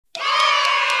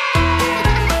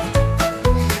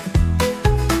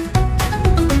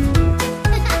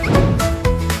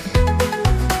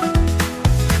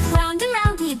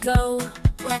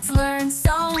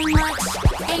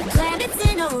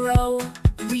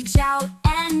reach out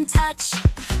and touch.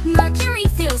 Mercury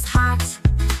feels hot,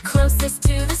 closest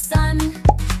to the sun.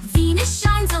 Venus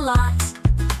shines a lot,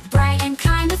 bright and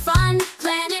kind of fun.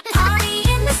 Planet party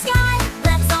in the sky,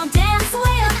 let's all dance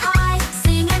way up high.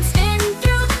 Sing and spin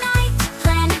through the night,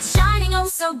 planets shining oh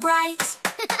so bright.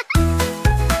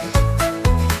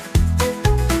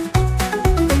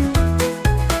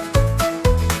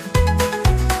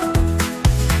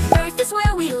 Earth is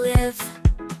where we live,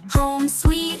 home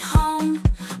sweet home.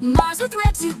 Mars with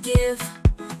red to give,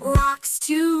 rocks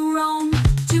to roam.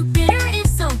 Jupiter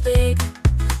is so big,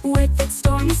 with its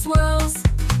stormy swirls.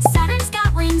 Saturn's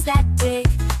got rings that dig,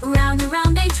 round and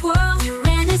round they twirl.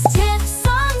 Uranus tips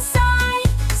on side,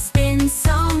 spins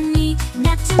so neat.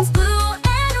 Neptune's blue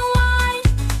and wide,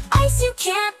 ice you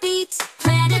can't beat.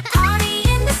 Planet party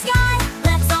in the sky,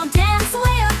 let's all dance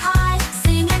way up high.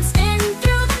 Sing and spin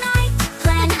through the night,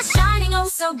 planets shining oh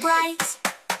so bright.